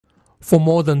For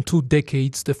more than 2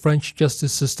 decades, the French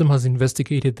justice system has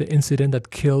investigated the incident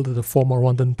that killed the former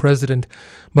Rwandan president.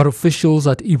 But officials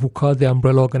at Ibuka, the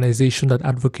umbrella organization that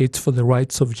advocates for the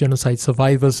rights of genocide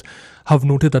survivors, have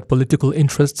noted that political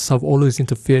interests have always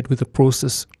interfered with the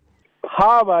process.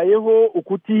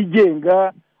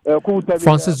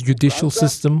 France's judicial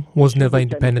system was never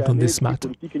independent on this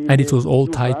matter, and it was all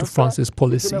tied to France's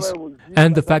policies,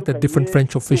 and the fact that different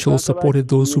French officials supported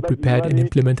those who prepared and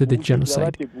implemented the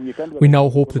genocide. We now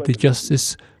hope that the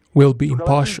justice will be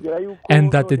impartial,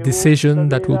 and that the decision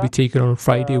that will be taken on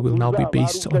Friday will now be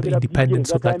based on the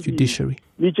independence of that judiciary.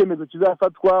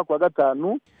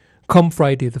 Come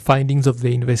Friday, the findings of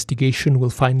the investigation will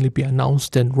finally be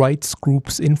announced, and rights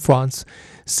groups in France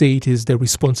say it is the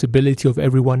responsibility of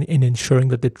everyone in ensuring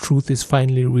that the truth is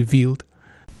finally revealed.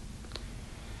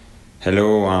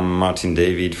 Hello, I'm Martin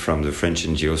David from the French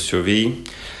NGO Survey.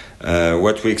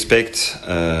 What we expect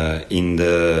in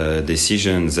the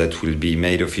decisions that will be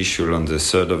made official on the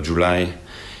 3rd of July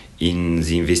in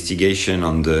the investigation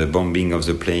on the bombing of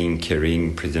the plane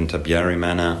carrying President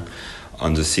Habyarimana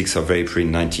on the 6th of April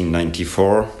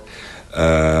 1994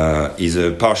 is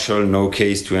a partial no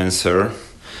case to answer,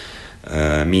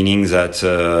 meaning that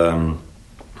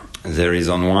there is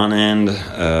on one hand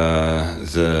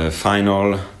the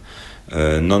final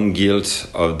non-guilt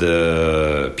of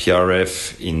the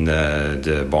PRF in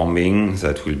the bombing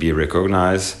that will be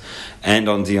recognized, and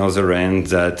on the other hand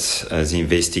that the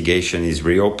investigation is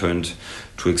reopened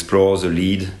to explore the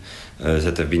lead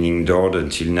that have been ignored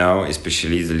until now,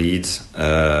 especially the leads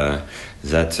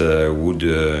that would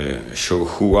show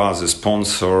who are the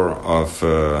sponsor of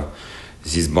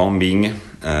this bombing,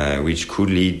 which could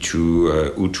lead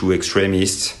to Hutu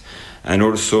extremists, and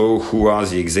also who are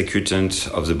the executants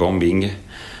of the bombing.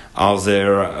 Are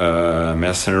there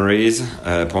mercenaries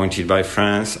appointed by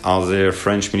France? Are there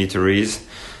French militaries?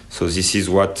 So this is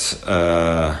what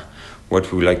we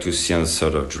would like to see on the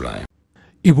 3rd of July.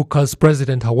 Ibuka's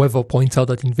president, however, points out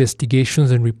that investigations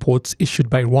and reports issued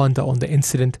by Rwanda on the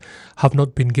incident have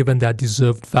not been given their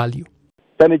deserved value.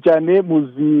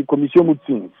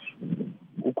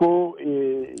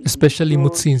 Especially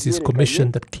Mutsinzi's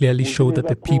commission that clearly showed that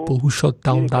the people who shot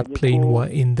down that plane were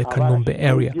in the Kanombe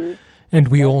area, and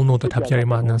we all know that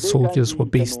Habyarimana's soldiers were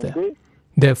based there.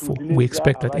 Therefore, we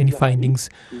expect that any findings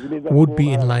would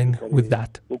be in line with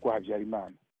that.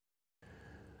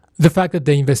 The fact that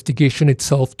the investigation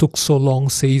itself took so long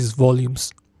says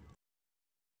volumes.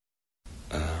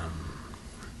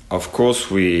 Of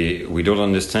course, we don't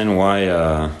understand why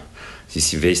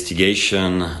this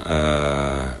investigation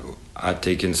had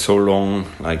taken so long,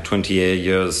 like 28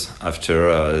 years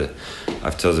after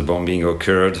the bombing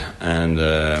occurred, and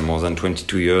more than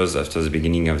 22 years after the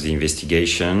beginning of the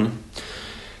investigation.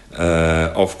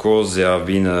 Of course, there have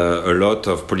been a lot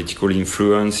of political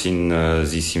influence in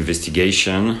this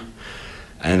investigation,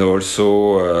 and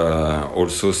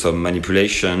also some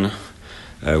manipulation,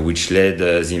 which led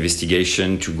the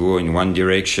investigation to go in one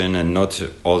direction and not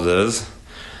others.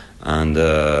 And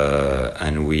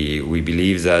we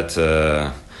believe that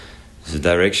the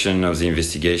direction of the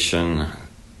investigation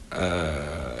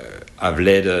have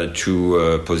led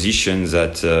to positions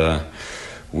that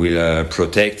will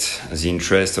protect the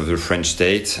interest of the French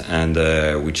state, and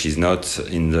which is not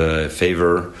in the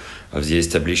favor of the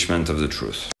establishment of the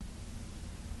truth.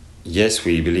 Yes,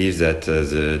 we believe that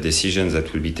the decisions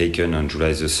that will be taken on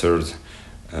July the 3rd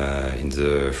in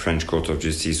the French Court of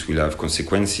Justice will have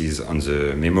consequences on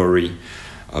the memory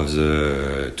of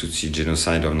the Tutsi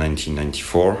genocide of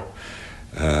 1994,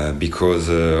 because,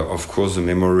 of course, the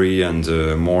memory and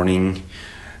the mourning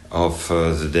of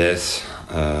the death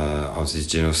of this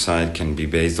genocide can be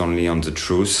based only on the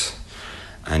truth.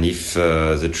 And if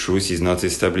the truth is not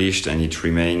established and it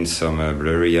remains some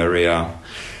blurry area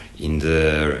in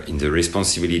the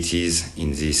responsibilities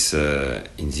in this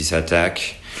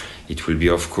attack, it will be,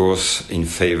 of course, in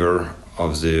favor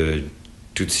of the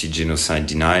Tutsi genocide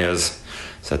deniers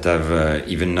that have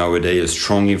even nowadays a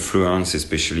strong influence,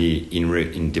 especially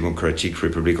in Democratic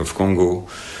Republic of Congo,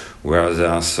 where there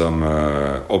are some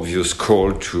obvious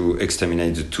call to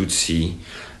exterminate the Tutsi,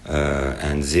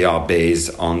 and they are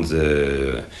based on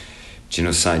the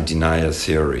genocide denier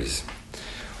theories.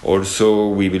 Also,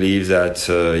 we believe that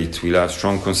it will have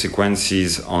strong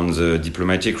consequences on the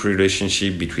diplomatic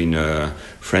relationship between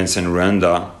France and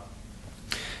Rwanda,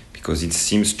 because it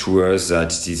seems to us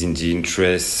that it is in the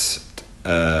interest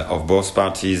of both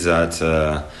parties that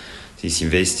this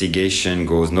investigation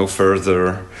goes no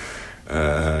further,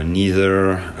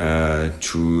 neither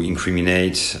to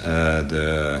incriminate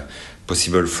the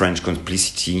possible French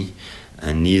complicity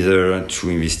and neither to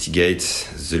investigate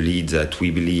the lead that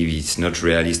we believe is not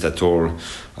realist at all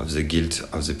of the guilt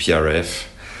of the PRF.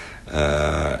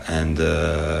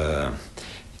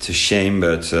 It's a shame,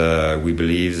 but we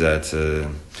believe that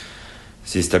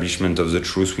the establishment of the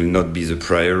truth will not be the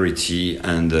priority,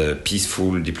 and a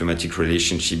peaceful diplomatic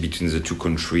relationship between the two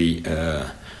countries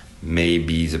may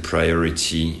be the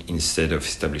priority instead of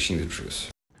establishing the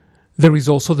truth. There is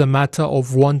also the matter of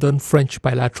Rwandan-French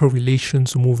bilateral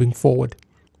relations moving forward.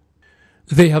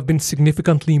 They have been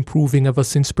significantly improving ever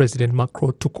since President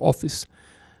Macron took office,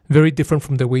 very different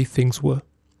from the way things were.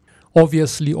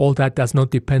 Obviously, all that does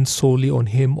not depend solely on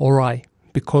him or I,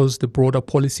 because the broader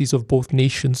policies of both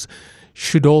nations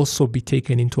should also be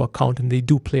taken into account, and they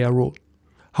do play a role.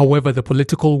 However, the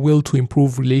political will to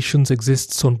improve relations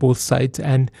exists on both sides,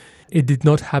 and it did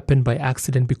not happen by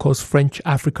accident, because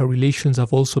French-Africa relations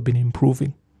have also been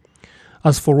improving.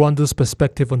 As for Rwanda's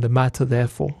perspective on the matter,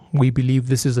 therefore, we believe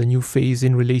this is a new phase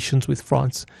in relations with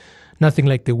France, nothing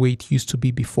like the way it used to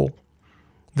be before.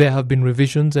 There have been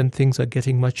revisions and things are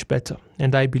getting much better,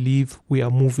 and I believe we are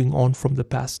moving on from the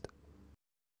past.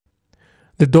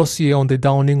 The dossier on the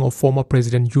downing of former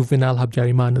President Juvenal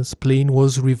Habyarimana's plane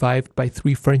was revived by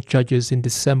 3 French judges in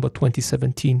December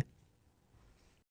 2017.